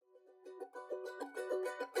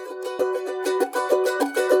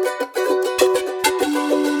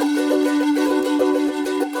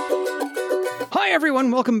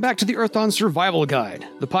everyone, welcome back to the Earthdawn Survival Guide,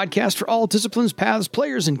 the podcast for all disciplines, paths,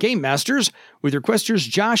 players, and game masters. With your questers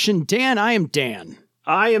Josh and Dan, I am Dan.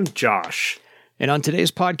 I am Josh. And on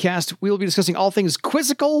today's podcast, we will be discussing all things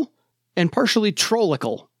quizzical and partially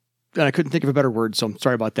trollical. And I couldn't think of a better word, so I'm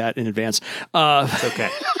sorry about that in advance. It's okay.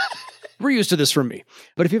 We're used to this from me.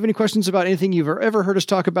 But if you have any questions about anything you've ever heard us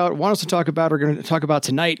talk about, want us to talk about, or going to talk about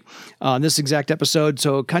tonight on this exact episode,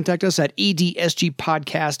 so contact us at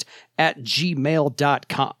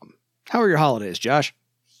edsgpodcast@gmail.com. How are your holidays, Josh?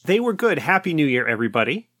 They were good. Happy New Year,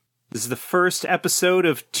 everybody. This is the first episode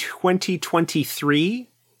of 2023.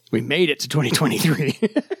 We made it to 2023.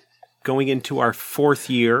 Going into our fourth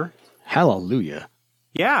year. Hallelujah.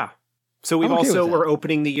 Yeah. So we're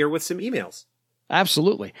opening the year with some emails.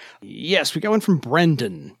 Absolutely. Yes, we got one from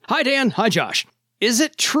Brendan. Hi, Dan. Hi, Josh. Is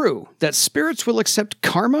it true that spirits will accept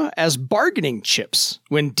karma as bargaining chips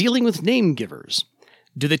when dealing with name givers?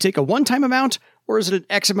 Do they take a one-time amount, or is it an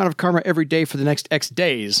X amount of karma every day for the next X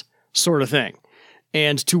days, sort of thing?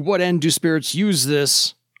 And to what end do spirits use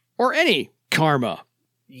this, or any karma?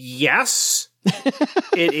 Yes,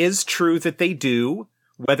 it is true that they do.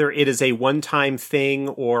 Whether it is a one-time thing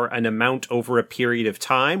or an amount over a period of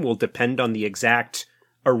time will depend on the exact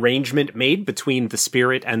arrangement made between the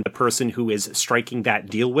spirit and the person who is striking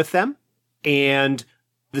that deal with them. And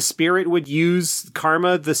the spirit would use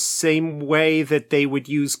karma the same way that they would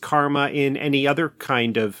use karma in any other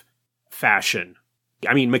kind of fashion.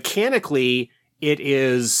 I mean, mechanically, it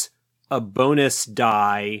is a bonus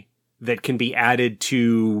die that can be added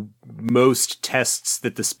to most tests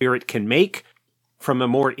that the spirit can make. From a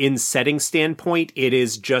more in-setting standpoint, it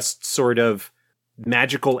is just sort of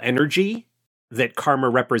magical energy that karma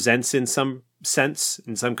represents in some sense,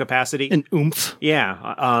 in some capacity. An oomph.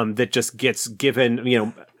 Yeah, that just gets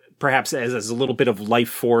given, perhaps as a little bit of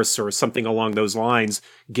life force or something along those lines,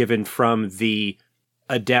 given from the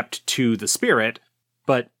adept to the spirit.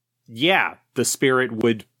 But yeah, the spirit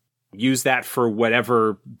would use that for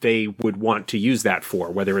whatever they would want to use that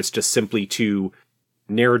for, whether it's just simply to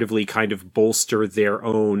narratively kind of bolster their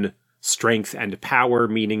own strength and power,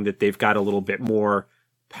 meaning that they've got a little bit more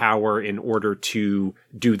power in order to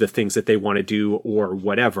do the things that they want to do or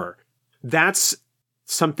whatever. That's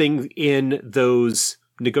something in those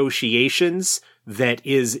negotiations that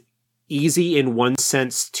is easy in one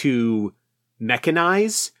sense to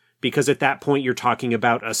mechanize, because at that point you're talking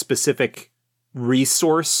about a specific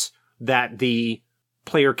resource that the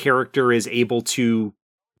player character is able to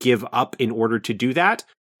give up in order to do that.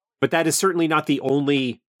 But that is certainly not the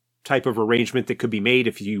only type of arrangement that could be made.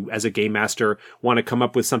 If you, as a game master, want to come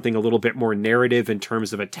up with something a little bit more narrative in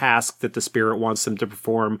terms of a task that the spirit wants them to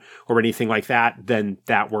perform or anything like that, then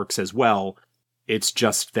that works as well. It's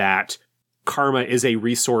just that karma is a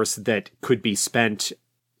resource that could be spent,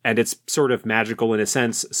 and it's sort of magical in a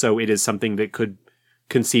sense, so it is something that could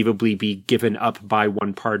conceivably be given up by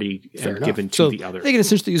one party and given to the other. They can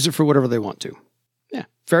essentially use it for whatever they want to. Yeah,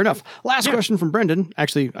 fair enough. Last question from Brendan.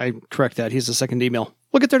 Actually, I correct that. He's the second email.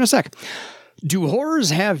 We'll get there in a sec. Do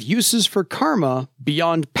horrors have uses for karma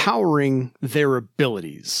beyond powering their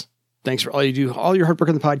abilities? Thanks for all you do, all your hard work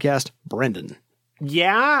on the podcast, Brendan.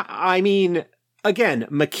 Yeah, I mean, again,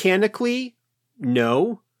 mechanically,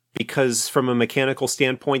 no, because from a mechanical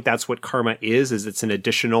standpoint, that's what karma is it's an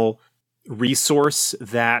additional resource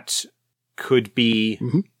that could be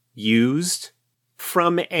used.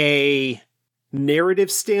 From a narrative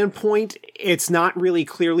standpoint, it's not really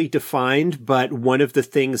clearly defined, but one of the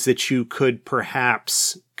things that you could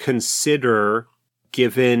perhaps consider,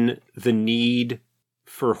 given the need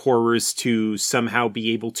for horrors to somehow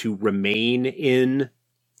be able to remain in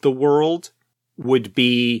the world, would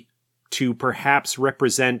be to perhaps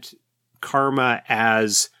represent karma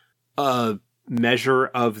as a measure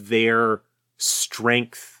of their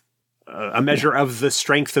strength, a measure of the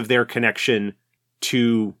strength of their connection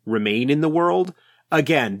to remain in the world.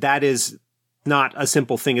 Again, that is not a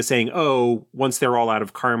simple thing as saying, oh, once they're all out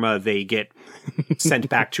of karma, they get sent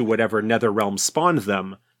back to whatever nether realm spawned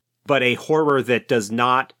them. But a horror that does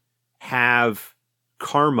not have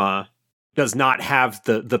karma does not have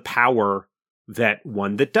the power that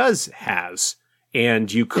one that does has.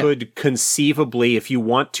 And you could conceivably, if you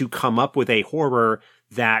want to come up with a horror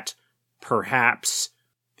that perhaps,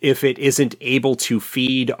 if it isn't able to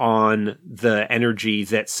feed on the energy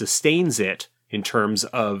that sustains it in terms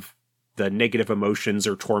of the negative emotions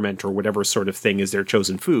or torment or whatever sort of thing is their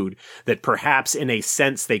chosen food, that perhaps in a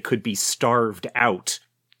sense they could be starved out.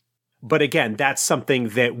 But again, that's something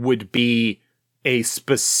that would be a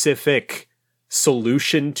specific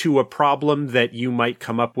solution to a problem that you might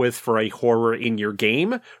come up with for a horror in your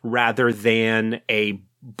game, rather than a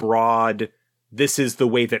broad this is the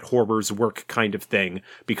way that horrors work kind of thing,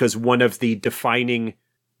 because one of the defining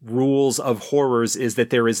rules of horrors is that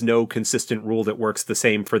there is no consistent rule that works the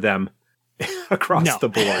same for them across the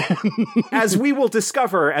board. As we will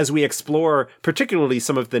discover as we explore particularly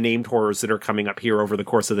some of the named horrors that are coming up here over the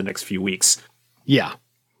course of the next few weeks. Yeah.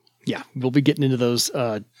 Yeah. We'll be getting into those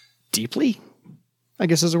deeply, I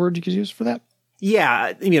guess is a word you could use for that.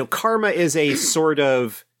 Yeah. You know, karma is a sort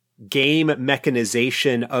of game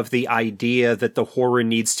mechanization of the idea that the horror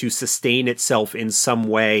needs to sustain itself in some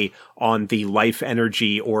way on the life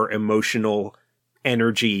energy or emotional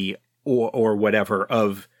energy or whatever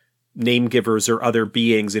of name givers or other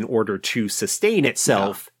beings in order to sustain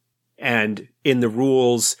itself. Yeah. And in the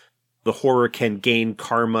rules, the horror can gain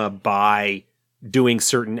karma by doing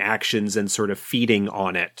certain actions and sort of feeding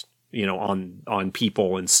on it, you know, on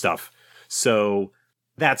people and stuff. So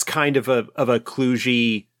that's kind of a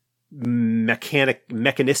kludgy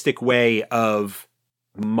mechanistic way of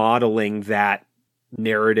modeling that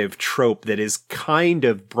narrative trope that is kind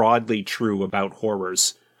of broadly true about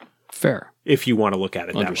horrors. Fair. If you want to look at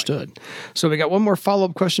it Understood. that way. So we got one more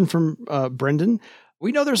follow-up question from Brendan.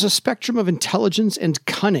 We know there's a spectrum of intelligence and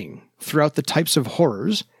cunning throughout the types of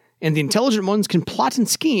horrors, and the intelligent ones can plot and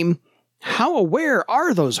scheme. How aware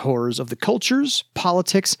are those horrors of the cultures,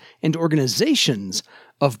 politics, and organizations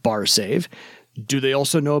of Barsave? Do they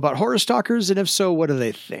also know about horror stalkers? And if so, what do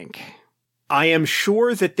they think? I am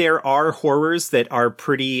sure that there are horrors that are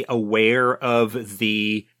pretty aware of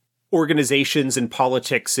the organizations and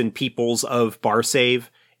politics and peoples of Barsave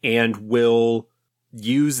and will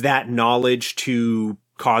use that knowledge to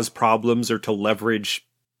cause problems or to leverage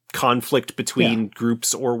conflict between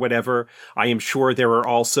groups or whatever. I am sure there are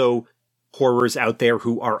also horrors out there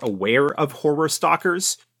who are aware of horror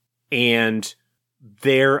stalkers, and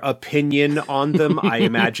their opinion on them, I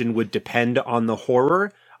imagine, would depend on the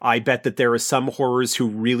horror. I bet that there are some horrors who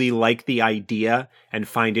really like the idea and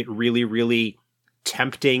find it really, really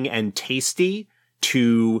tempting and tasty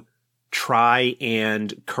to try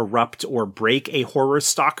and corrupt or break a horror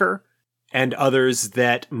stalker, and others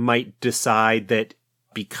that might decide that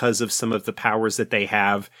because of some of the powers that they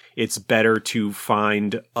have, it's better to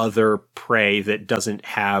find other prey that doesn't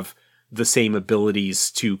have the same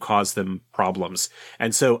abilities to cause them problems.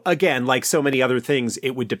 And so, again, like so many other things, it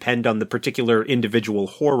would depend on the particular individual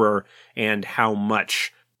horror and how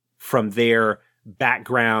much from their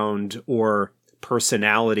background or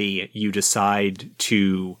personality you decide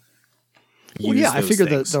to use I figure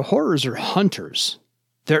things. the horrors are hunters.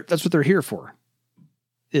 That's what they're here for,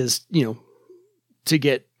 is, you know, to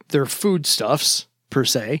get their foodstuffs, per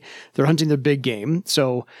se. They're hunting their big game.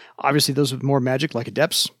 So obviously those with more magic, like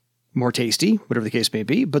adepts, more tasty, whatever the case may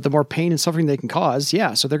be, but the more pain and suffering they can cause.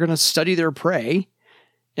 So they're going to study their prey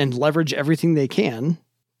and leverage everything they can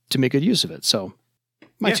to make good use of it. So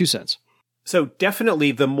my 2 cents. So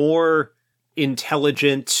definitely the more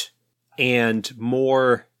intelligent and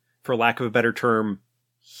more, for lack of a better term,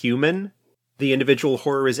 human the individual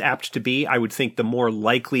horror is apt to be, I would think the more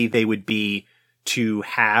likely they would be to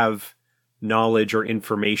have knowledge or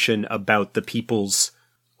information about the peoples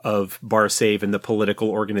of Barsave and the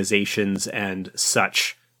political organizations and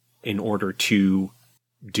such in order to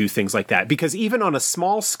do things like that. Because even on a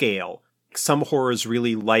small scale, some horrors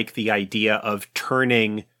really like the idea of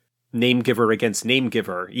turning Namegiver against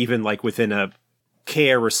Namegiver, even like within a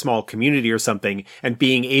care or small community or something, and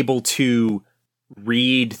being able to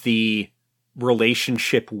read the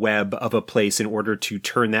relationship web of a place in order to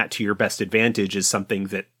turn that to your best advantage is something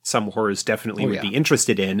that some horrors definitely would be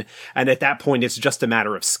interested in. And at that point, it's just a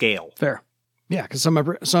matter of scale. Fair. Yeah, because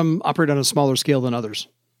some operate on a smaller scale than others,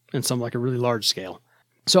 and some like a really large scale.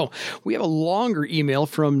 So we have a longer email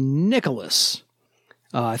from Nicholas.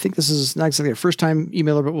 I think this is not exactly a first-time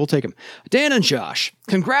emailer, but we'll take him. Dan and Josh,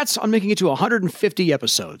 congrats on making it to 150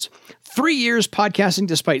 episodes. 3 years podcasting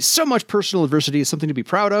despite so much personal adversity is something to be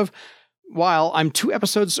proud of. While I'm 2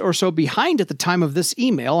 episodes or so behind at the time of this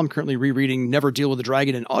email, I'm currently rereading Never Deal with a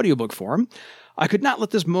Dragon in audiobook form. I could not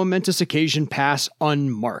let this momentous occasion pass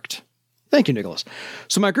unmarked. Thank you, Nicholas.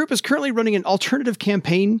 So my group is currently running an alternative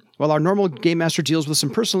campaign while our normal game master deals with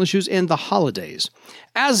some personal issues and the holidays.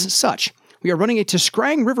 As such, we are running a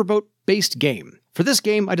Tiskrang Riverboat-based game. For this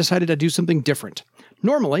game, I decided I'd do something different.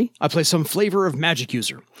 Normally, I play some flavor of magic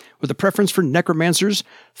user, with a preference for necromancers.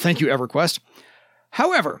 Thank you, EverQuest.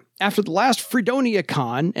 However, after the last Fredonia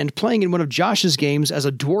Con and playing in one of Josh's games as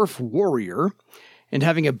a dwarf warrior, and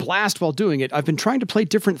having a blast while doing it, I've been trying to play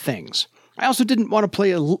different things. I also didn't want to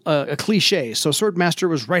play a cliche, so Swordmaster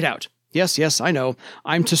was right out. Yes, I know,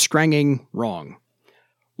 I'm Tiskranging wrong.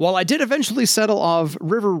 While I did eventually settle on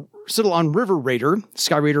River Raider,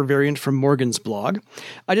 Sky Raider variant from Morgan's blog,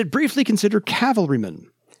 I did briefly consider Cavalryman.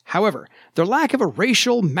 However, their lack of a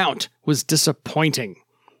racial mount was disappointing.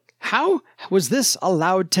 How was this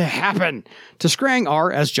allowed to happen? T'Skrang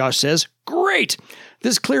are, as Josh says, great!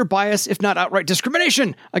 This clear bias, if not outright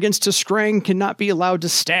discrimination, against T'Skrang cannot be allowed to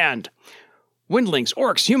stand. Windlings,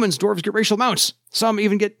 orcs, humans, dwarves get racial mounts. Some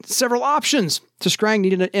even get several options. T'Skrang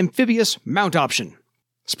needed an amphibious mount option.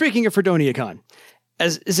 Speaking of FredoniaCon,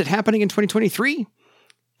 is it happening in 2023?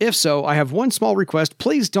 If so, I have one small request.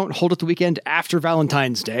 Please don't hold it the weekend after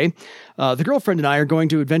Valentine's Day. The girlfriend and I are going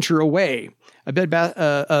to adventure away. A bed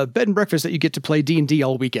and breakfast that you get to play D&D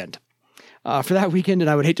all weekend. For that weekend, and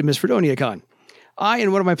I would hate to miss FredoniaCon. I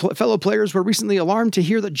and one of my fellow players were recently alarmed to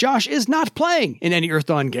hear that Josh is not playing in any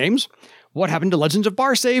Earthdawn games. What happened to Legends of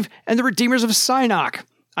Barsave and the Redeemers of Sinnoh?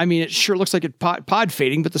 I mean, it sure looks like it pod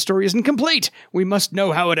fading, but the story isn't complete. We must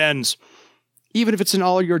know how it ends. Even if it's in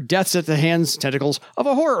all your deaths at the hands, tentacles of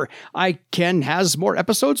a horror. Has more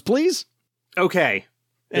episodes, please? Okay.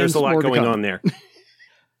 There's a lot going on there.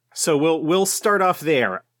 So we'll start off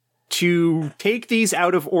there. To take these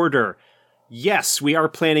out of order, yes, we are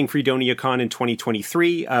planning FredoniaCon in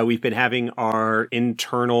 2023. We've been having our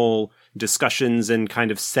internal discussions and kind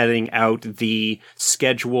of setting out the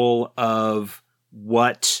schedule of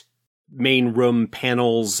what main room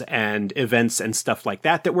panels and events and stuff like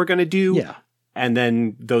that we're going to do. Yeah. And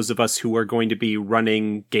then those of us who are going to be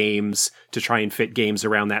running games to try and fit games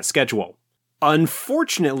around that schedule.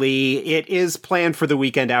 Unfortunately, it is planned for the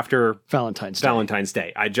weekend after Valentine's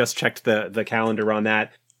Day. I just checked the calendar on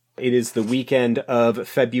that. It is the weekend of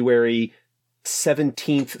February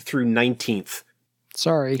 17th through 19th.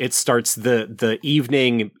 Sorry. It starts the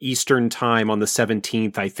evening Eastern time on the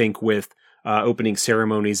 17th, I think, with opening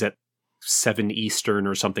ceremonies at 7 Eastern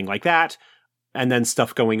or something like that. And then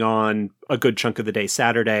stuff going on a good chunk of the day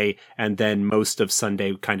Saturday, and then most of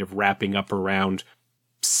Sunday kind of wrapping up around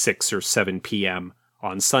 6 or 7 p.m.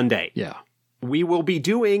 on Sunday. Yeah. We will be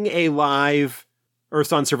doing a live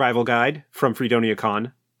Earthdawn Survival Guide from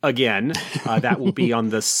FredoniaCon again. That will be on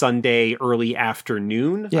the Sunday early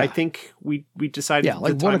afternoon. Yeah. I think we decided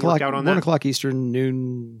like the time 1 o'clock, worked out on that. 1 o'clock Eastern,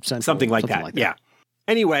 noon Central. Something like that. Yeah.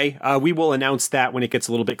 Anyway, we will announce that when it gets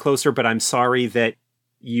a little bit closer, but I'm sorry that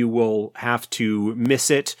you will have to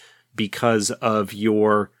miss it because of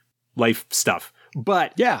your life stuff.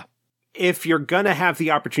 But yeah, if you're going to have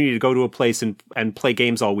the opportunity to go to a place and play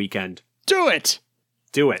games all weekend, do it.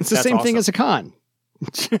 Do it. It's the same thing as a con.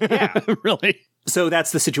 Yeah. Really. So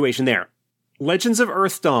that's the situation there. Legends of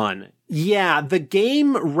Earthdawn. Yeah, the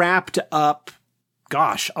game wrapped up,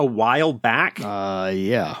 a while back.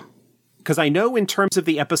 Yeah. Because I know in terms of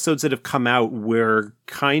the episodes that have come out, we're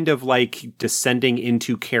kind of like descending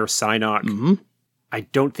into Kaer Sinnoh. Mm-hmm. I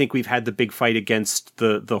don't think we've had the big fight against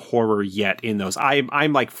the horror yet in those.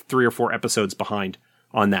 I'm like 3 or 4 episodes behind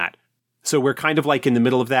on that. So we're kind of like in the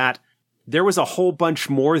middle of that. There was a whole bunch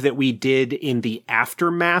more that we did in the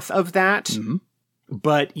aftermath of that. Mm-hmm.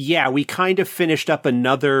 But yeah, we kind of finished up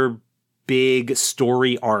another big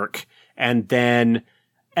story arc. And then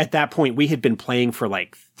at that point, we had been playing for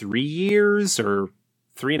like 3 years or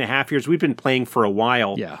 3.5 years. We'd been playing for a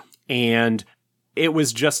while. Yeah. And it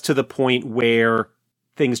was just to the point where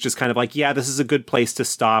things just kind of like, yeah, this is a good place to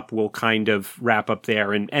stop. We'll kind of wrap up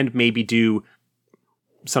there and maybe do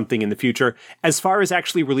something in the future. As far as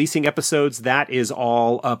actually releasing episodes, that is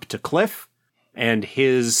all up to Cliff and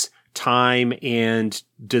his time and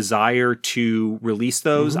desire to release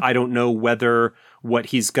those. Mm-hmm. I don't know whether what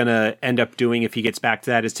he's going to end up doing if he gets back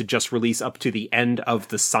to that is to just release up to the end of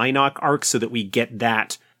the Sinnoh arc so that we get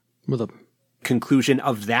that with a conclusion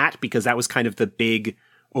of that, because that was kind of the big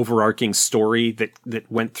overarching story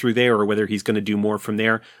that went through there, or whether he's going to do more from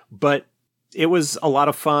there. But it was a lot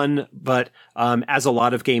of fun. But as a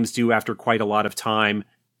lot of games do after quite a lot of time,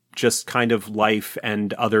 just kind of life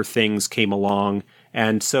and other things came along.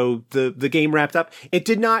 And so the game wrapped up. It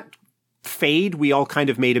did not fade. We all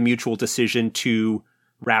kind of made a mutual decision to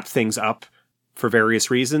wrap things up for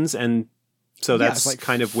various reasons. And so that's like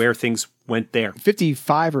kind of where things went there.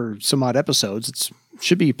 55 or some odd episodes. It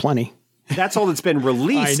should be plenty. That's all that's been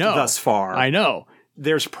released thus far. I know.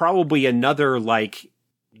 There's probably another,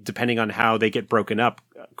 depending on how they get broken up,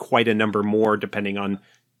 quite a number more, depending on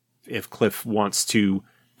if Cliff wants to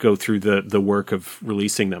go through the work of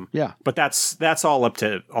releasing them. Yeah. But that's all up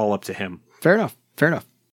to him. Fair enough.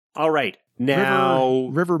 All right. Now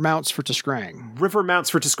River mounts for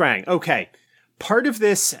T'Skrang. Okay. Part of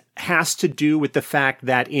this has to do with the fact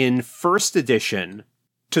that in first edition,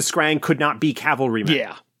 T'Skrang could not be cavalrymen.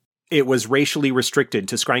 Yeah. it was racially restricted.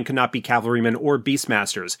 T'Skrang could not be cavalrymen or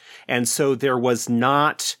beastmasters. And so there was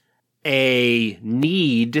not a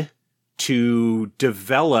need to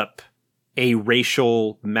develop a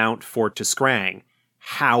racial mount for T'Skrang.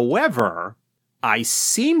 However, I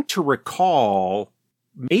seem to recall,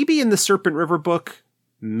 maybe in the Serpent River book,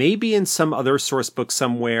 maybe in some other source book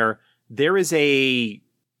somewhere, there is a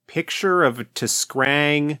picture of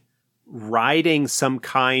T'Skrang riding some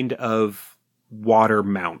kind of water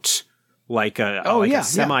mount, like a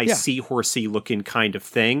semi-seahorsey looking kind of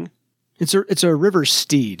thing. It's a river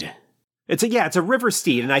steed. It's a river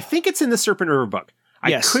steed, and I think it's in the Serpent River book.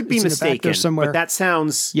 Yes, I could be mistaken, but that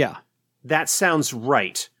sounds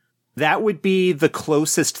right. That would be the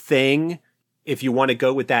closest thing if you want to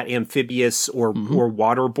go with that amphibious or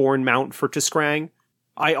waterborne mount for T'Skrang.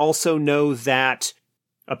 I also know that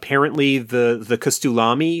apparently the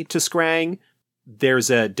Kustulami T'Skrang, there's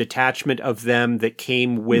a detachment of them that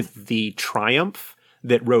came with the Triumph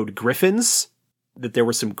that rode griffins, that there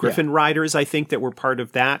were some griffin riders, I think, that were part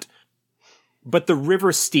of that. But the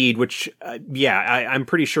River Steed, which, I'm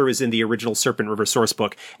pretty sure is in the original Serpent River source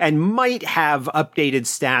book, and might have updated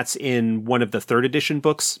stats in one of the 3rd edition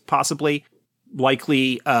books, possibly.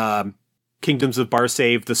 Likely, Kingdoms of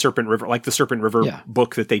Barsave, the Serpent River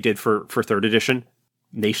book that they did for 3rd edition.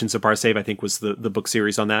 Nations of Barsave, I think, was the book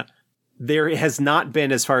series on that. There has not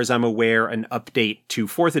been, as far as I'm aware, an update to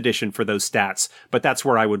 4th edition for those stats, but that's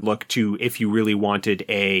where I would look to if you really wanted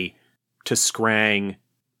a T'Skrang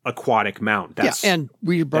aquatic mount. And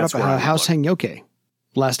we brought up House Hangyoke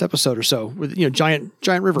last episode or so with giant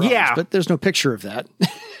river otters, but there's no picture of that.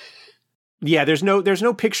 Yeah, there's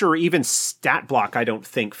no picture or even stat block, I don't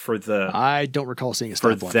think, for the... I don't recall seeing a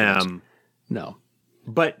stat block for them. No.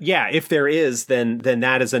 But yeah, if there is, then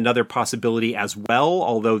that is another possibility as well,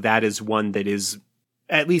 although that is one that is,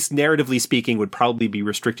 at least narratively speaking, would probably be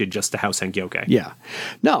restricted just to House Hangyoke. Yeah.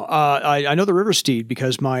 No, I know the River Steed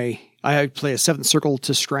because I play a 7th Circle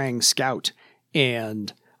T'Skrang Scout,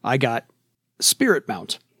 and I got Spirit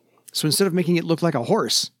Mount. So instead of making it look like a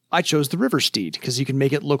horse, I chose the River Steed because you can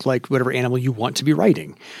make it look like whatever animal you want to be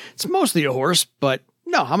riding. It's mostly a horse, but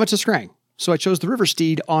no, I'm a T'Skrang. So I chose the River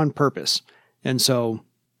Steed on purpose. And so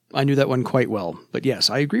I knew that one quite well. But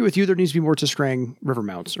yes, I agree with you. There needs to be more T'Skrang river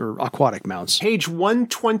mounts or aquatic mounts. Page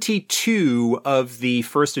 122 of the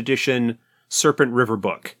 1st edition Serpent River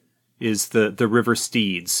book is the River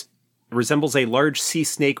Steeds. It resembles a large sea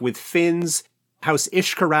snake with fins. House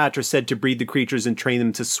Ishkarat are said to breed the creatures and train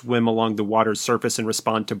them to swim along the water's surface and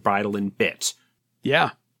respond to bridle and bit.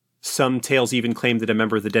 Yeah. Some tales even claim that a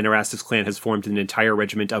member of the Denarastus clan has formed an entire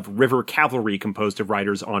regiment of river cavalry composed of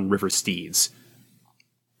riders on river steeds.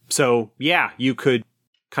 So, yeah, you could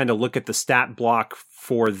kind of look at the stat block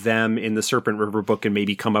for them in the Serpent River book and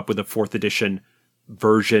maybe come up with a 4th edition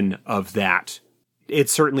version of that.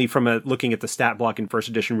 It's certainly, from looking at the stat block in 1st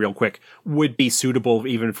edition real quick, would be suitable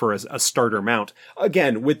even for a starter mount.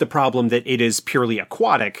 Again, with the problem that it is purely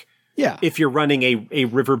aquatic. Yeah. If you're running a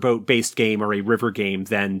riverboat-based game or a river game,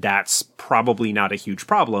 then that's probably not a huge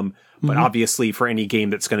problem. But obviously, for any game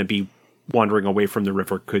that's going to be wandering away from the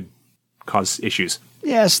river could cause issues.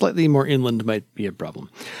 Yeah, slightly more inland might be a problem.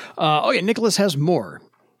 Nicholas has more.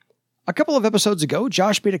 A couple of episodes ago,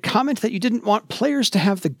 Josh made a comment that you didn't want players to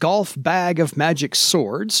have the golf bag of magic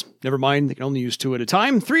swords. Never mind, they can only use 2 at a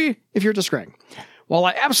time. 3 if you're T'Skrang. While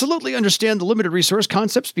I absolutely understand the limited resource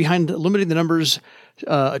concepts behind limiting the numbers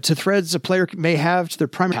to threads a player may have to their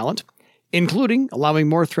primary talent, including allowing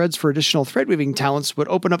more threads for additional thread-weaving talents would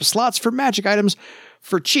open up slots for magic items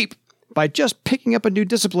for cheap by just picking up a new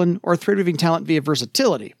discipline or thread-weaving talent via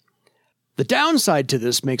versatility. The downside to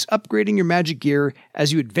this makes upgrading your magic gear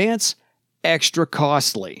as you advance extra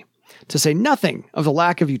costly, to say nothing of the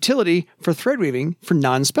lack of utility for thread-weaving for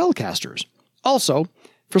non-spellcasters. Also,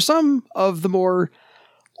 for some of the more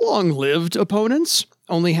long-lived opponents,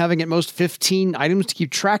 only having at most 15 items to keep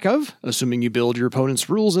track of, assuming you build your opponent's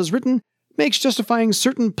rules as written, makes justifying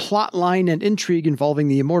certain plotline and intrigue involving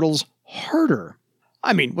the immortals harder.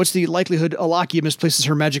 I mean, what's the likelihood Alakia misplaces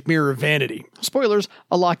her magic mirror of vanity? Spoilers,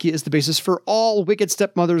 Alakia is the basis for all wicked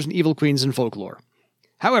stepmothers and evil queens in folklore.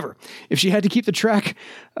 However, if she had to keep the track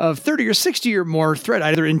of 30 or 60 or more thread,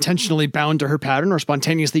 either intentionally bound to her pattern or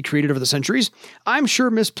spontaneously created over the centuries, I'm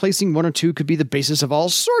sure misplacing 1 or 2 could be the basis of all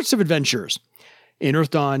sorts of adventures. In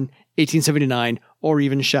Earth Dawn, 1879, or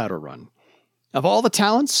even Shadowrun. Of all the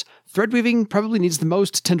talents, threadweaving probably needs the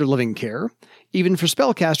most tender loving care. Even for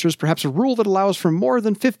spellcasters, perhaps a rule that allows for more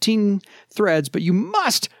than 15 threads, but you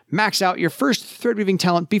must max out your first threadweaving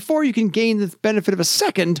talent before you can gain the benefit of a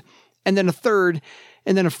second, and then a third,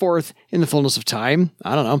 and then a 4th in the fullness of time.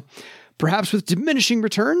 I don't know. Perhaps with diminishing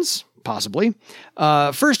returns? Possibly.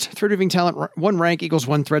 First, thread weaving talent 1 rank equals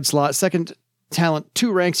 1 thread slot. Second, talent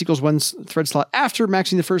 2 ranks equals 1 thread slot after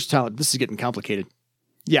maxing the first talent. This is getting complicated.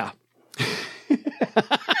 Yeah.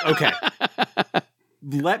 Okay.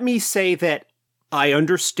 Let me say that I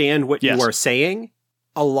understand what you are saying.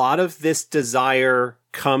 A lot of this desire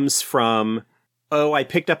comes from, oh, I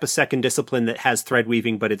picked up a second discipline that has thread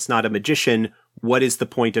weaving, but it's not a magician. What is the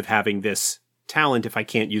point of having this talent if I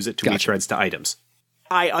can't use it to weave threads to items?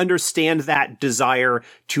 I understand that desire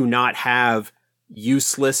to not have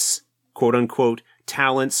useless, quote unquote,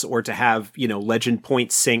 talents or to have, legend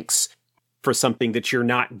point sinks for something that you're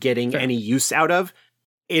not getting any use out of.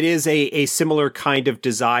 It is a similar kind of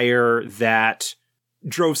desire that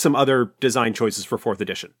drove some other design choices for 4th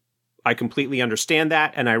edition. I completely understand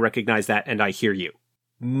that, and I recognize that, and I hear you.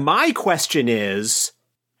 My question is,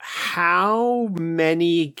 how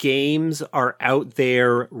many games are out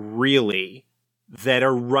there really that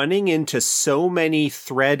are running into so many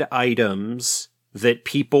thread items that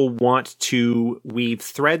people want to weave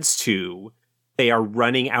threads to, they are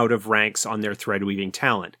running out of ranks on their thread weaving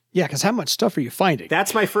talent? Yeah, because how much stuff are you finding?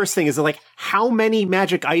 That's my first thing, is like, how many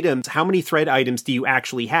magic items, how many thread items do you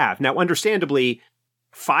actually have? Now, understandably,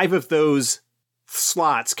 5 of those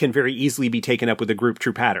slots can very easily be taken up with a group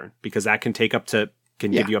true pattern, because that can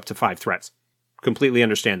give you up to 5 threads. Completely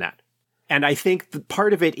understand that. And I think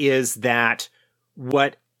part of it is that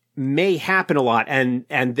what may happen a lot, and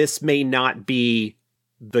this may not be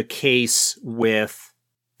the case with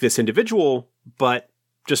this individual, but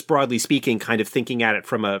just broadly speaking, kind of thinking at it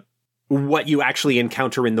from what you actually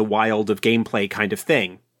encounter in the wild of gameplay kind of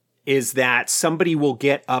thing, is that somebody will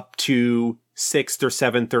get up to 6th or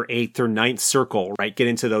 7th or 8th or 9th circle, right? Get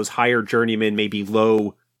into those higher journeyman, maybe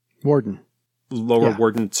lower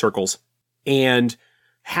warden circles, and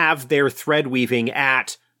have their thread weaving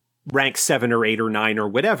at rank 7 or 8 or 9 or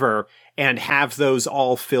whatever, and have those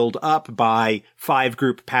all filled up by 5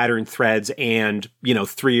 group pattern threads and,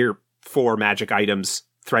 3 or 4 magic items,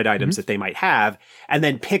 thread items that they might have, and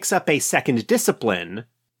then picks up a second discipline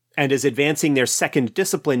and is advancing their second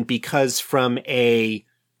discipline because from a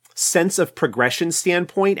sense of progression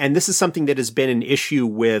standpoint, and this is something that has been an issue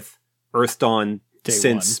with Earthdawn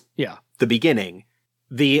since the beginning,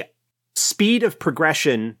 the speed of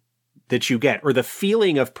progression that you get, or the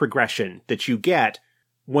feeling of progression that you get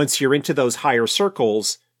once you're into those higher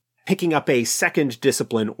circles, picking up a second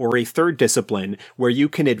discipline or a third discipline where you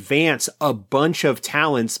can advance a bunch of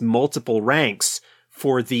talents, multiple ranks,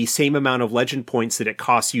 for the same amount of legend points that it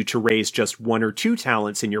costs you to raise just 1 or 2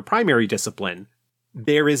 talents in your primary discipline.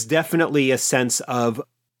 There is definitely a sense of,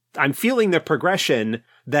 I'm feeling the progression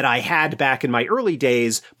that I had back in my early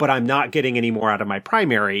days, but I'm not getting any more out of my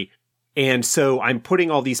primary. And so I'm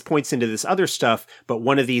putting all these points into this other stuff, but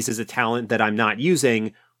one of these is a talent that I'm not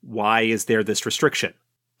using. Why is there this restriction?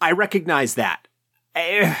 I recognize that.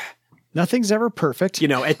 Nothing's ever perfect.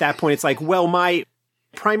 At that point, it's like, well, my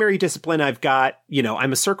primary discipline, I've got,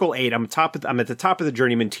 I'm a circle 8. I'm at the top of the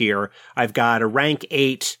journeyman tier. I've got a rank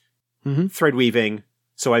 8 thread weaving.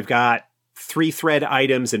 So I've got 3 thread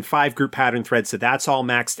items and 5 group pattern threads. So that's all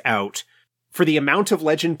maxed out. For the amount of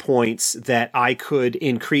legend points that I could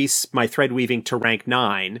increase my thread weaving to rank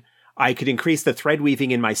 9, I could increase the thread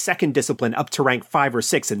weaving in my second discipline up to rank 5 or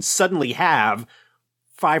 6 and suddenly have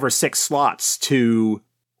 5 or 6 slots to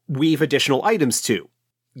weave additional items to.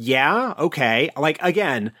 Yeah, okay. Like,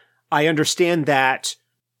 again, I understand that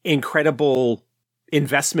incredible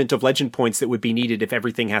investment of legend points that would be needed if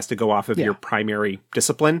everything has to go off of your primary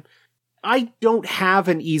discipline. I don't have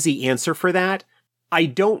an easy answer for that. I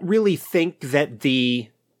don't really think that the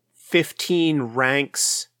 15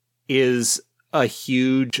 ranks is a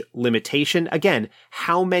huge limitation. Again,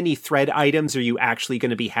 how many thread items are you actually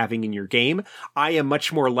going to be having in your game? I am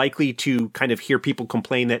much more likely to kind of hear people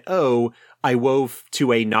complain that, oh, I wove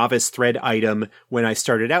to a novice thread item when I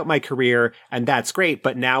started out my career, and that's great,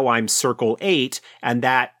 but now I'm circle 8, and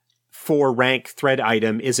that 4 rank thread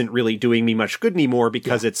item isn't really doing me much good anymore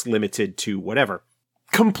because it's limited to whatever.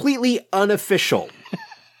 Completely unofficial.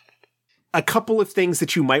 A couple of things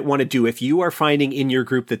that you might want to do if you are finding in your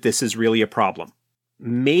group that this is really a problem.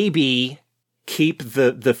 Maybe keep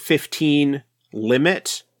the 15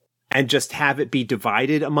 limit and just have it be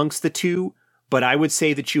divided amongst the two. But I would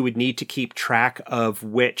say that you would need to keep track of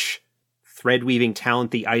which thread weaving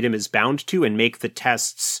talent the item is bound to and make the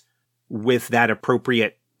tests with that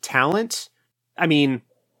appropriate talent. I mean,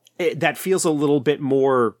 that feels a little bit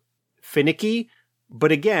more finicky.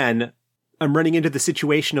 But again, I'm running into the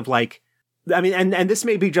situation of like, I mean, and this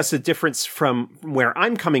may be just a difference from where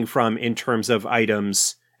I'm coming from in terms of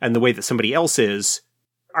items and the way that somebody else is.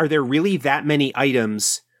 are there really that many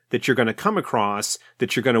items that you're going to come across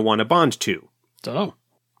that you're going to want to bond to? Don't know.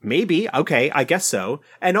 Maybe. Okay, I guess so.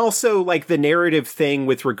 And also, like, the narrative thing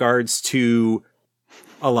with regards to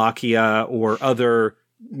Alakia or other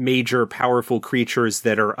major powerful creatures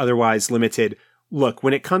that are otherwise limited. Look,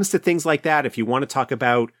 when it comes to things like that, if you want to talk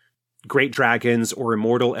about great dragons or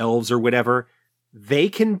immortal elves or whatever, they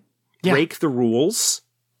can break the rules.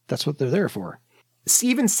 That's what they're there for.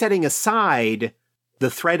 Even setting aside the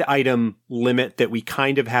thread item limit that we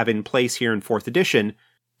kind of have in place here in 4th edition,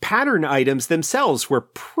 pattern items themselves were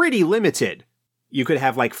pretty limited. You could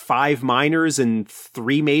have like 5 minors and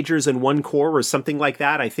 3 majors and 1 core or something like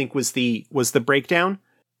that, I think was the breakdown.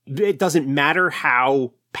 It doesn't matter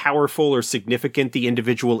how powerful or significant the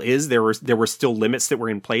individual is. There were still limits that were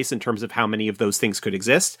in place in terms of how many of those things could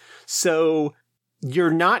exist. So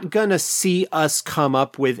you're not gonna see us come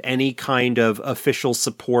up with any kind of official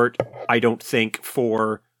support, I don't think,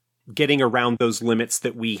 for getting around those limits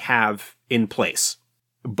that we have in place.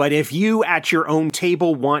 But if you at your own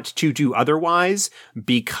table want to do otherwise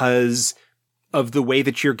because of the way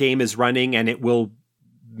that your game is running and it will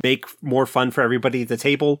make more fun for everybody at the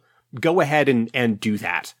table, go ahead and do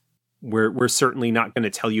that. We're certainly not going to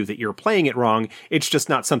tell you that you're playing it wrong. It's just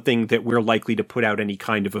not something that we're likely to put out any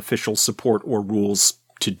kind of official support or rules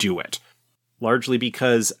to do it. Largely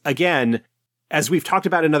because, again, as we've talked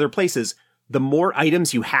about in other places, the more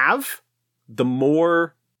items you have, the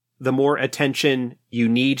more attention you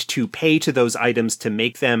need to pay to those items to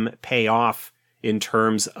make them pay off in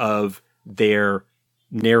terms of their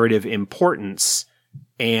narrative importance.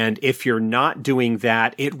 And if you're not doing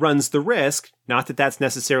that, it runs the risk, not that that's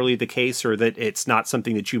necessarily the case or that it's not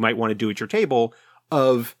something that you might want to do at your table,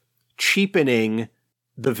 of cheapening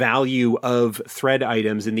the value of thread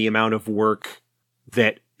items and the amount of work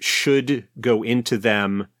that should go into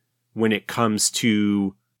them when it comes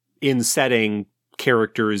to in-setting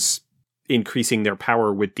characters increasing their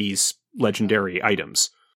power with these legendary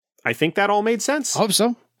items. I think that all made sense. I hope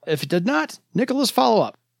so. If it did not, Nicholas, follow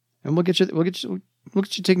up, and we'll get you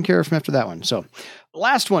taken care of from after that one. So,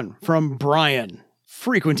 last one from Brian,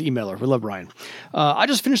 frequent emailer. We love Brian. I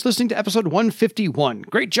just finished listening to episode 151.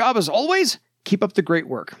 Great job as always. Keep up the great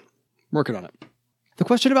work. Working on it. The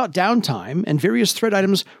question about downtime and various thread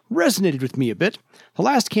items resonated with me a bit. The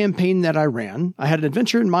last campaign that I ran, I had an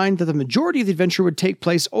adventure in mind that the majority of the adventure would take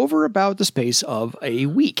place over about the space of a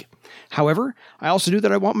week. However, I also knew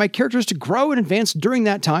that I want my characters to grow and advance during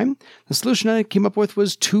that time. The solution I came up with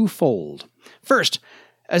was twofold. First,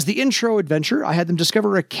 as the intro adventure, I had them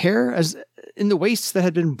discover a care as in the wastes that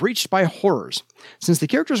had been breached by horrors. Since the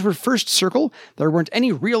characters were first circle, there weren't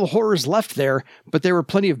any real horrors left there, but there were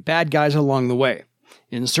plenty of bad guys along the way.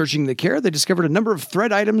 In searching the care, they discovered a number of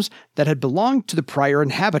thread items that had belonged to the prior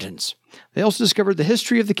inhabitants. They also discovered the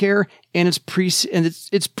history of the care and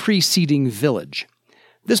its preceding village.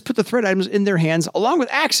 This put the thread items in their hands, along with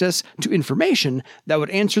access to information that would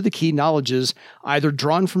answer the key knowledges either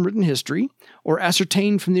drawn from written history or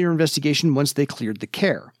ascertained from their investigation once they cleared the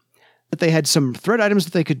care. That they had some thread items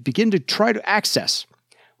that they could begin to try to access.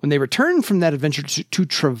 When they returned from that adventure to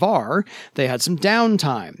Travar, they had some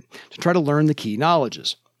downtime to try to learn the key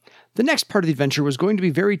knowledges. The next part of the adventure was going to be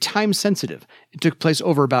very time-sensitive. It took place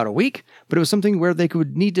over about a week, but it was something where they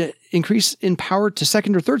would need to increase in power to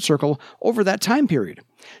 2nd or 3rd circle over that time period.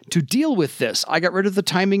 To deal with this, I got rid of the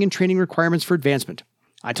timing and training requirements for advancement.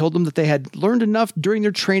 I told them that they had learned enough during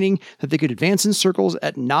their training that they could advance in circles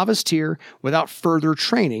at novice tier without further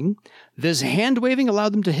training. This hand-waving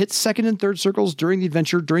allowed them to hit 2nd and 3rd circles during the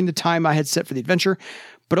adventure during the time I had set for the adventure,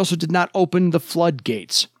 but also did not open the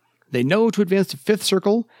floodgates. They know to advance to 5th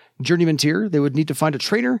circle, journeyman tier, they would need to find a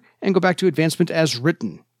trainer and go back to advancement as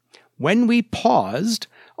written. When we paused,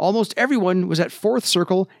 almost everyone was at 4th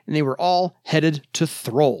circle and they were all headed to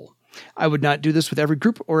Thrall. I would not do this with every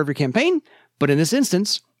group or every campaign, but in this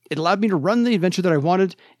instance, it allowed me to run the adventure that I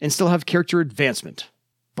wanted and still have character advancement.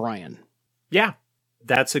 Brian. Yeah,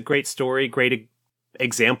 that's a great story, great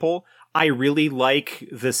example. I really like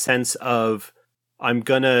the sense of I'm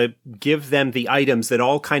going to give them the items that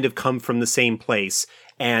all kind of come from the same place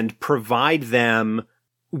and provide them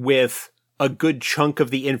with a good chunk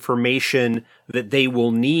of the information that they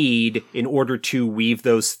will need in order to weave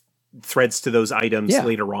those threads to those items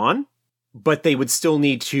later on. But they would still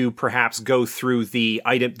need to perhaps go through the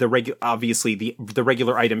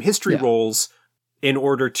regular item history rolls in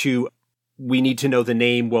order to, we need to know the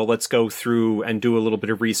name. Well, let's go through and do a little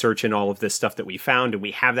bit of research in all of this stuff that we found, and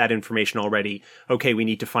we have that information already. Okay, we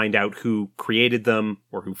need to find out who created them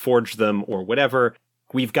or who forged them or whatever.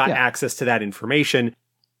 We've got access to that information.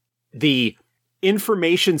 The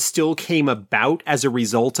information still came about as a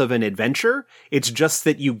result of an adventure. It's just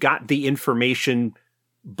that you got the information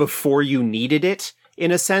before you needed it,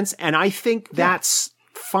 in a sense. And I think that's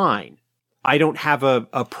fine. I don't have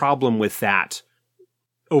a problem with that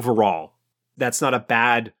overall. That's not a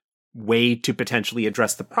bad way to potentially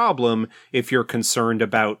address the problem if you're concerned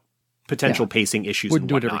about potential pacing issues. Wouldn't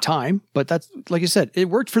do it every time, but that's, like you said, it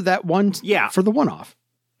worked for that one, for the one-off.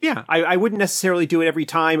 Yeah, I wouldn't necessarily do it every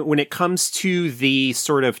time. When it comes to the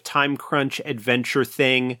sort of time crunch adventure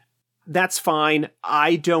thing, that's fine.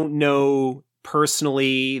 I don't know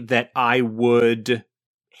personally that I would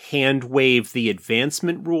hand wave the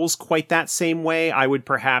advancement rules quite that same way. I would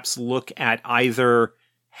perhaps look at either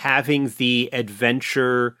having the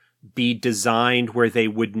adventure be designed where they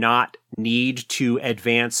would not need to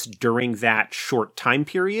advance during that short time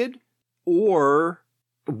period, or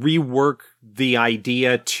rework the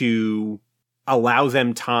idea to allow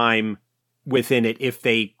them time within it if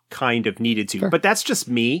they kind of needed to. Sure. But that's just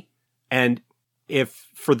me. And if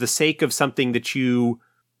for the sake of something that you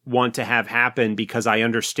want to have happen, because I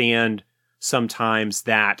understand sometimes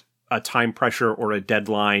that a time pressure or a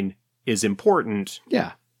deadline is important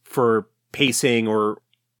for pacing or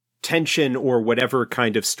tension or whatever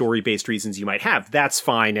kind of story-based reasons you might have, that's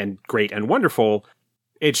fine and great and wonderful.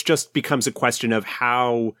 It just becomes a question of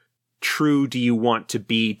how true do you want to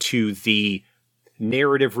be to the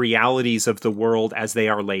narrative realities of the world as they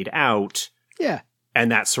are laid out. Yeah.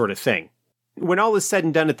 And that sort of thing. When all is said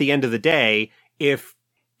and done at the end of the day, if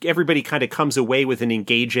everybody kind of comes away with an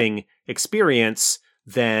engaging experience,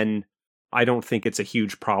 then I don't think it's a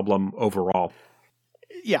huge problem overall.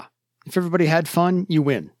 Yeah. If everybody had fun, you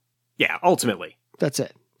win. Yeah, ultimately. That's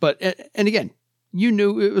it. But, and again, you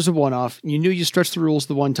knew it was a one-off. You knew you stretched the rules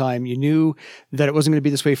the one time. You knew that it wasn't going to be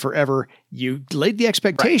this way forever. You laid the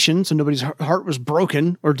expectation, so nobody's heart was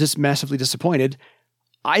broken or just massively disappointed.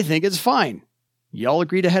 I think it's fine. Y'all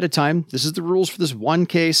agreed ahead of time. This is the rules for this one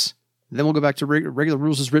case. Then we'll go back to regular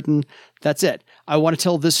rules as written. That's it. I want to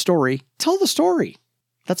tell this story. Tell the story.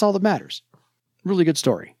 That's all that matters. Really good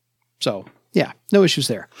story. So, yeah, no issues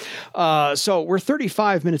there. So we're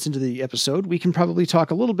 35 minutes into the episode. We can probably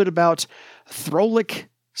talk a little bit about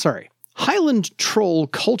Highland troll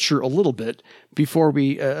culture a little bit before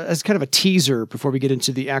we, as kind of a teaser, before we get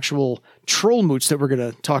into the actual troll moots that we're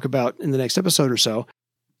going to talk about in the next episode or so.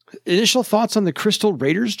 Initial thoughts on the Crystal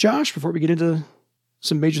Raiders, Josh, before we get into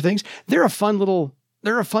some major things. They're a fun little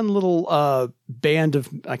band of,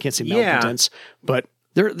 I can't say malcontents, but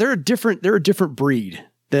they're a different breed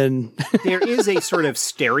than there is a sort of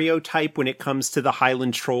stereotype when it comes to the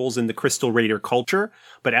Highland trolls and the Crystal Raider culture.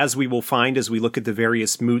 But as we will find as we look at the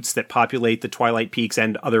various moots that populate the Twilight Peaks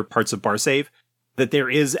and other parts of Barsave, that there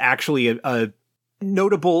is actually a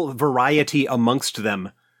notable variety amongst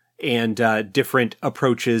them, and different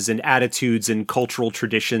approaches and attitudes and cultural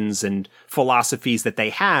traditions and philosophies that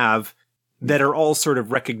they have that are all sort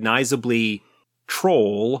of recognizably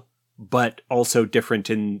troll, but also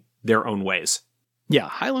different in their own ways. Yeah,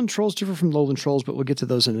 Highland trolls differ from Lowland trolls, but we'll get to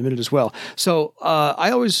those in a minute as well. So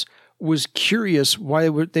I always was curious why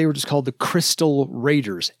they were just called the Crystal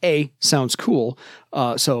Raiders. A, sounds cool,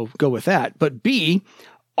 so go with that. But B,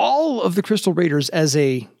 all of the Crystal Raiders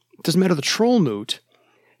doesn't matter the troll moot,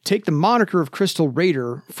 take the moniker of Crystal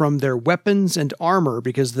Raider from their weapons and armor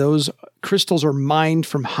because those crystals are mined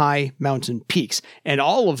from high mountain peaks, and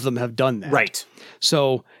all of them have done that. Right.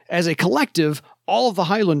 So as a collective, all of the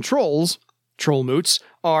Highland trolls, troll moots,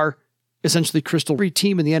 are essentially Crystal. Every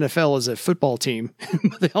team in the NFL is a football team.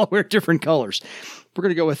 They all wear different colors. We're going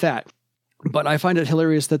to go with that. But I find it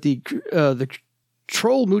hilarious that the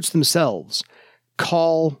troll moots themselves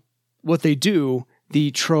call what they do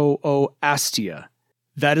the Troastia.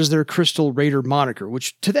 That is their Crystal Raider moniker,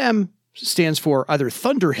 which to them stands for either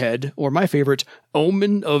Thunderhead or my favorite,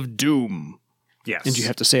 Omen of Doom. Yes. And you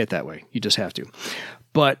have to say it that way. You just have to.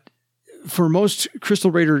 But for most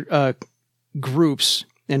Crystal Raider groups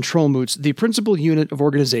and troll moots, the principal unit of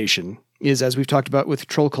organization is, as we've talked about with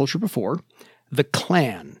troll culture before, the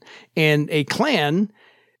clan. And a clan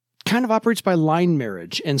kind of operates by line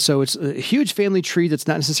marriage. And so it's a huge family tree that's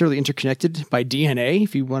not necessarily interconnected by DNA,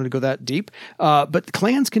 if you wanted to go that deep. But the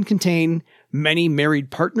clans can contain many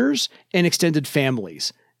married partners and extended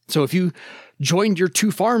families. So if you joined your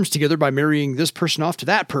two farms together by marrying this person off to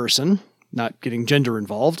that person, not getting gender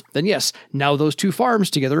involved, then yes, now those two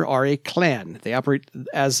farms together are a clan. They operate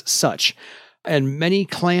as such. And many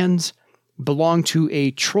clans belong to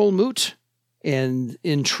a troll moot. And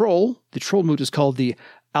in troll, the troll moot is called the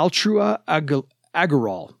Altrua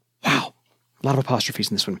Agaral. Wow. A lot of apostrophes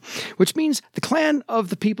in this one. Which means the clan of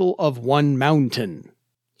the people of one mountain.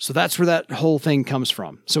 So that's where that whole thing comes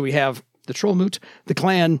from. So we have the Trollmoot, the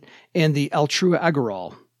clan, and the Altrua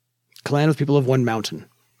Agoral, clan of people of one mountain.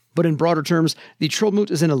 But in broader terms, the Trollmoot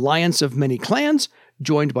is an alliance of many clans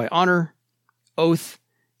joined by honor, oath,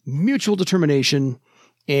 mutual determination,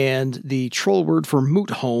 and the troll word for moot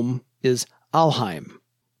home is Alheim,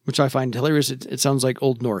 which I find hilarious. It sounds like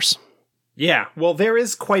Old Norse. Yeah, well, there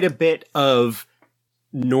is quite a bit of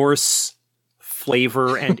Norse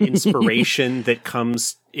flavor and inspiration that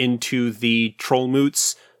comes into the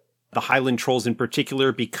Trollmoots, the Highland Trolls in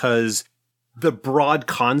particular, because the broad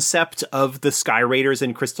concept of the Sky Raiders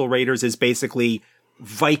and Crystal Raiders is basically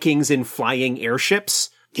Vikings in flying airships.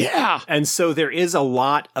 Yeah. And so there is a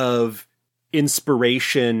lot of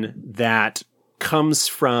inspiration that comes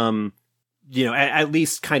from, you know, at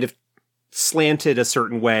least kind of slanted a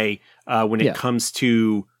certain way when it comes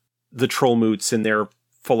to the Trollmoots and their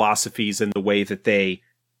philosophies and the way that they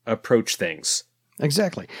approach things.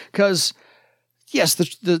 Exactly. Because, yes,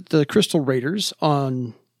 the Crystal Raiders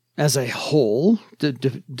as a whole,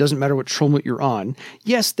 doesn't matter what Trollmoot you're on,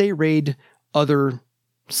 yes, they raid other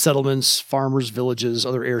settlements, farmers, villages,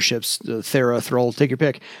 other airships, Thera, Thrall, take your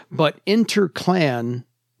pick. But inter-clan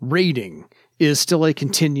raiding is still a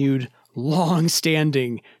continued,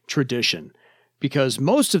 long-standing tradition. Because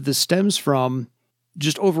most of this stems from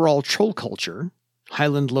just overall troll culture.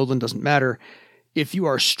 Highland, Lowland doesn't matter. If you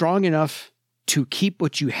are strong enough to keep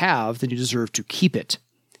what you have, then you deserve to keep it.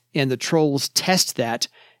 And the trolls test that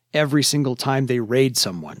every single time they raid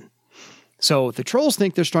someone. So the trolls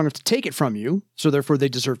think they're strong enough to take it from you, so therefore they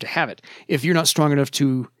deserve to have it. If you're not strong enough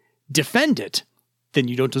to defend it, then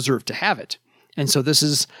you don't deserve to have it. And so this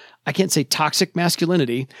is, I can't say toxic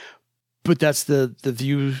masculinity, but that's the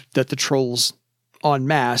view that the trolls en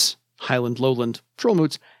masse, Highland, Lowland,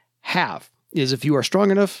 Trollmoots, have, is if you are strong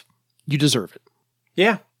enough, you deserve it.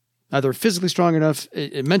 Yeah. Either physically strong enough,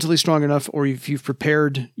 mentally strong enough, or if you've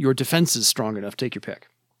prepared your defenses strong enough, take your pick.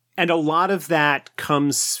 And a lot of that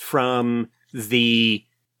comes from the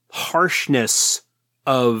harshness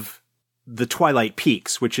of the Twilight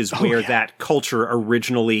Peaks, which is where that culture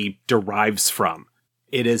originally derives from.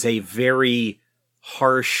 It is a very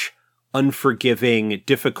harsh, unforgiving,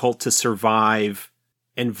 difficult to survive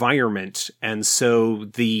environment. And so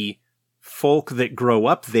the folk that grow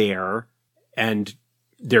up there and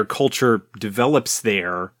their culture develops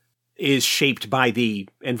there is shaped by the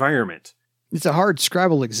environment. It's a hard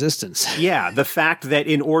Scrabble existence. Yeah, the fact that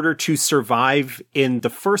in order to survive in the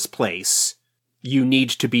first place, you need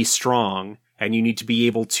to be strong and you need to be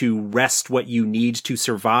able to wrest what you need to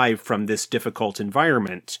survive from this difficult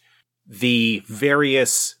environment. The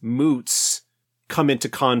various moots come into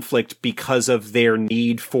conflict because of their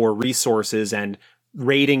need for resources and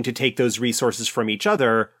raiding to take those resources from each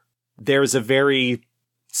other. There's a very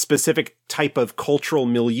specific type of cultural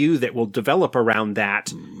milieu that will develop around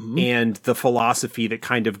that and the philosophy that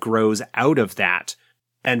kind of grows out of that.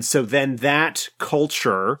 And so then that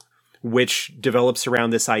culture, which develops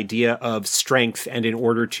around this idea of strength, and in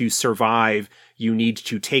order to survive, you need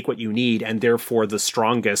to take what you need, and therefore the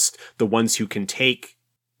strongest, the ones who can take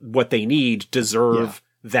what they need, deserve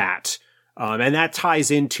that. And that ties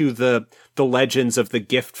into the legends of the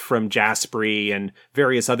gift from Jasperi and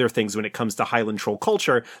various other things when it comes to Highland Troll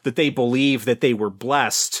culture, that they believe that they were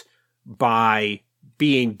blessed by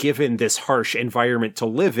being given this harsh environment to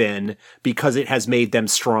live in because it has made them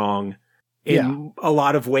strong in a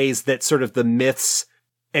lot of ways that sort of the myths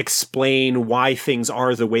explain why things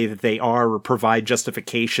are the way that they are or provide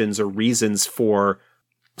justifications or reasons for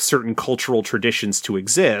certain cultural traditions to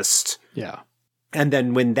exist. Yeah. And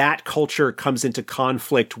then when that culture comes into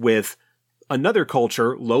conflict with another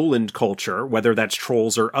culture, lowland culture, whether that's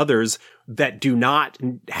trolls or others, that do not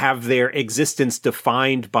have their existence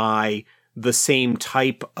defined by the same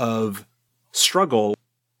type of struggle,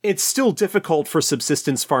 it's still difficult for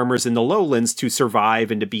subsistence farmers in the lowlands to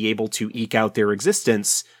survive and to be able to eke out their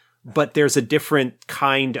existence. But there's a different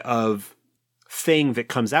kind of thing that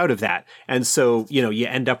comes out of that. And so, you know, you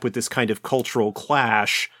end up with this kind of cultural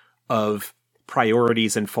clash of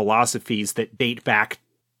priorities and philosophies that date back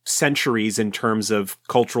centuries in terms of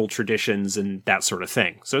cultural traditions and that sort of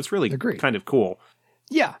thing. So it's really kind of cool.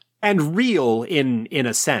 Yeah. And real in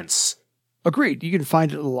a sense. Agreed. You can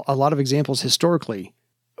find a lot of examples historically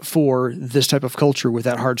for this type of culture with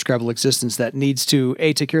that hard Scrabble existence that needs to,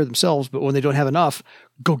 A, take care of themselves, but when they don't have enough,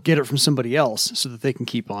 go get it from somebody else so that they can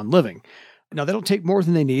keep on living. Now, they don't take more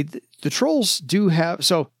than they need. The trolls do have...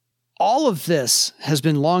 So all of this has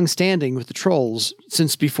been long-standing with the trolls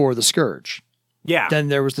since before the Scourge. Yeah. Then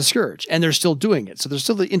there was the Scourge, and they're still doing it. So there's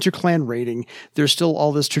still the interclan raiding. There's still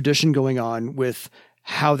all this tradition going on with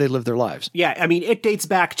how they live their lives. Yeah, I mean, it dates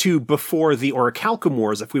back to before the Orichalcum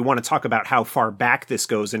Wars, if we want to talk about how far back this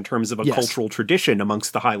goes in terms of a cultural tradition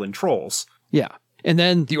amongst the Highland Trolls. Yeah. And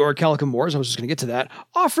then the Orichalcum Wars, I was just going to get to that,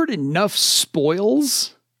 offered enough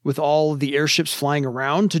spoils with all the airships flying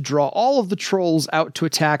around to draw all of the trolls out to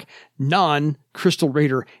attack non-Crystal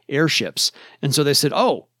Raider airships. And so they said,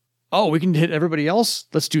 oh, we can hit everybody else?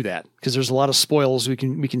 Let's do that, because there's a lot of spoils we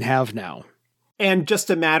can have now. And just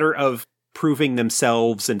a matter of proving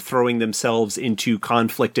themselves and throwing themselves into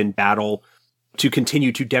conflict and battle to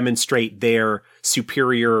continue to demonstrate their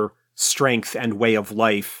superior strength and way of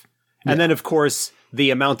life. Yeah. And then, of course, the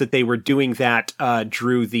amount that they were doing that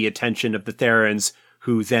drew the attention of the Therans,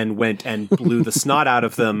 who then went and blew the snot out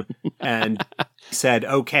of them and said,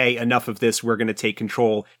 okay, enough of this. We're going to take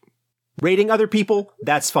control. Raiding other people,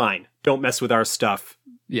 that's fine. Don't mess with our stuff.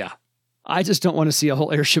 Yeah. I just don't want to see a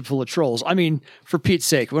whole airship full of trolls. I mean, for Pete's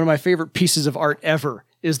sake, one of my favorite pieces of art ever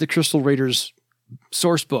is the Crystal Raiders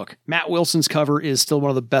source book. Matt Wilson's cover is still one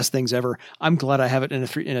of the best things ever. I'm glad I have it in a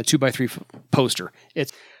 2x3 poster.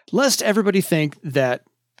 It's lest everybody think that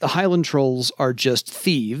the Highland Trolls are just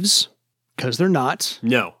thieves, because they're not.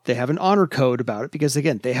 No. They have an honor code about it because,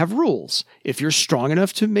 again, they have rules. If you're strong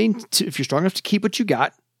enough to keep what you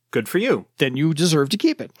got, good for you. Then you deserve to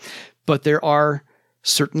keep it. But there are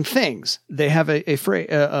certain things. They have a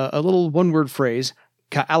little one-word phrase,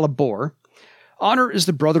 Ka'alabor. Honor is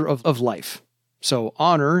the brother of life. So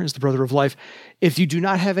honor is the brother of life. If you do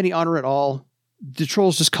not have any honor at all, the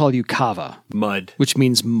trolls just call you Kava. Mud. Which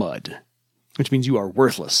means mud. Which means you are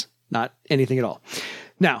worthless. Not anything at all.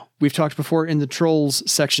 Now, we've talked before in the Trolls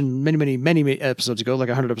section many episodes ago, like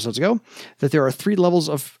 100 episodes ago, that there are 3 levels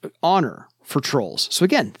of honor for trolls. So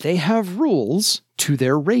again, they have rules to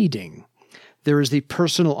their raiding. There is the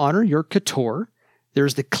personal honor, your Kator.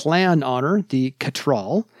 There's the clan honor, the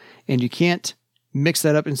Katral. And you can't mix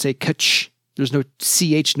that up and say Kach. There's no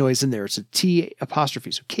CH noise in there. It's a T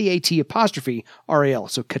apostrophe. So K-A-T apostrophe R-A-L.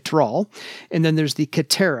 So Katral. And then there's the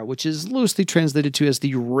Katera, which is loosely translated to as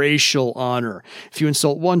the racial honor. If you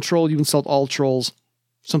insult one troll, you insult all trolls.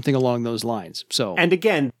 Something along those lines. So, and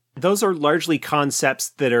again, those are largely concepts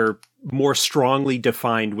that are more strongly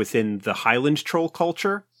defined within the Highland troll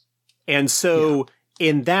culture. And so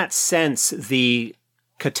in that sense, the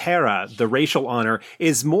Katera, the racial honor,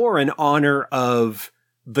 is more an honor of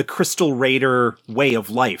the Crystal Raider way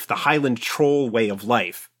of life, the Highland Troll way of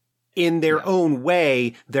life. In their own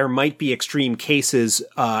way, there might be extreme cases,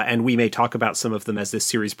 and we may talk about some of them as this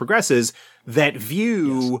series progresses, that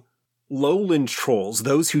view lowland trolls,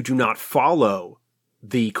 those who do not follow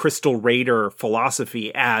the Crystal Raider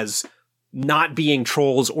philosophy, as not being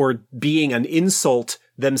trolls or being an insult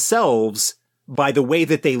themselves by the way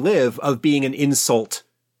that they live, of being an insult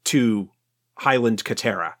to Highland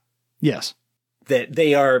Katera. Yes. That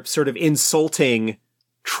they are sort of insulting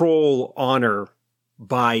troll honor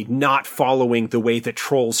by not following the way that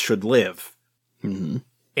trolls should live. Mm-hmm.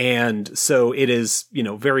 And so it is,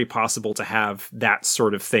 very possible to have that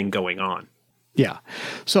sort of thing going on. Yeah.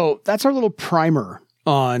 So that's our little primer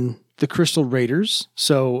on the Crystal Raiders.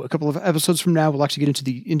 So a couple of episodes from now, we'll actually get into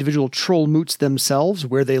the individual troll moots themselves,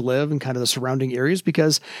 where they live and kind of the surrounding areas,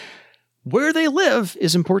 because where they live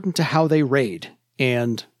is important to how they raid.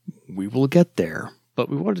 And we will get there. But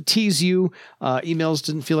we wanted to tease you. Emails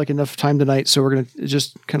didn't feel like enough time tonight, so we're going to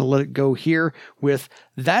just kind of let it go here with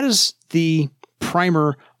that is the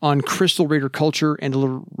primer on Crystal Raider culture and a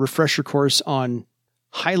little refresher course on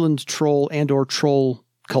Highland troll and or troll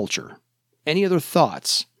culture. Any other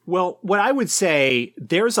thoughts? Well, what I would say,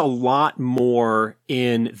 there's a lot more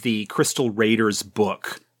in the Crystal Raiders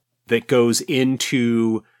book that goes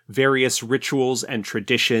into various rituals and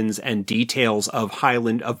traditions and details of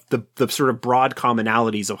Highland, of the sort of broad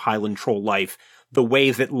commonalities of Highland troll life, the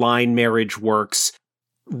way that line marriage works,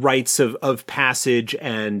 rites of passage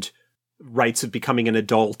and rites of becoming an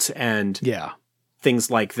adult and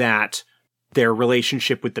things like that, their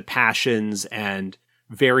Relationship with the Passions and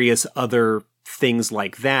various other things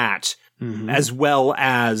like that, as well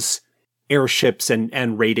as airships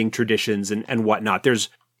and raiding traditions and whatnot. There's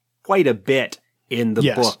quite a bit in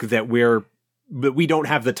the book that we don't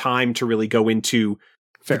have the time to really go into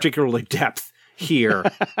particularly depth here,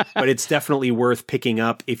 but it's definitely worth picking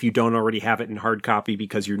up if you don't already have it in hard copy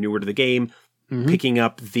because you're newer to the game, picking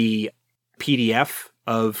up the PDF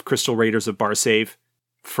of Crystal Raiders of Barsave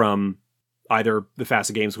from either the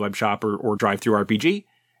Facet Games web shop or Drive-Thru-RPG,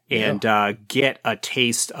 and get a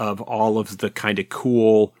taste of all of the kind of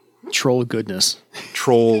cool troll goodness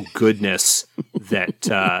that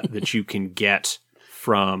that you can get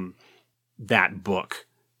from that book.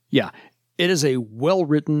 Yeah. It is a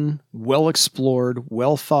well-written, well-explored,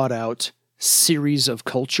 well-thought-out series of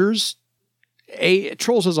cultures. A,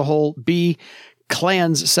 trolls as a whole. B,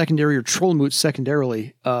 clans secondary or Trollmoot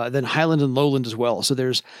secondarily. Then Highland and Lowland as well. So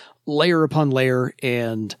there's layer upon layer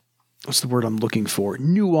and what's the word I'm looking for?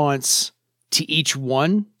 Nuance to each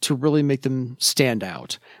one to really make them stand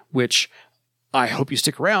out, which I hope you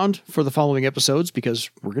stick around for the following episodes because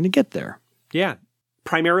we're going to get there. Yeah.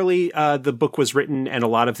 Primarily, the book was written and a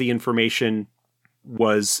lot of the information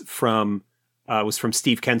was from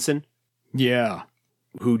Steve Kenson. Yeah.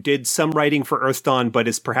 Who did some writing for Earthdawn, but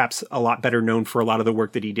is perhaps a lot better known for a lot of the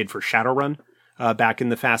work that he did for Shadowrun back in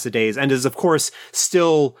the FASA days, and is, of course,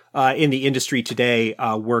 still in the industry today,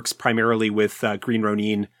 works primarily with Green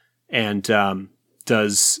Ronin, and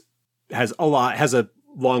has a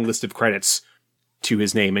long list of credits to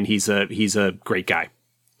his name, and he's a great guy.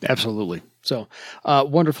 Absolutely. So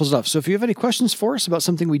wonderful stuff. So if you have any questions for us about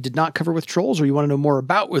something we did not cover with Trolls or you want to know more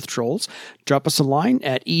about with Trolls, drop us a line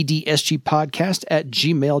at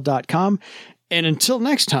edsgpodcast@gmail.com. And until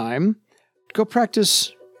next time, go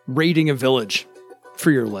practice raiding a village for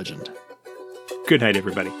your legend. Good night,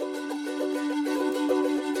 everybody.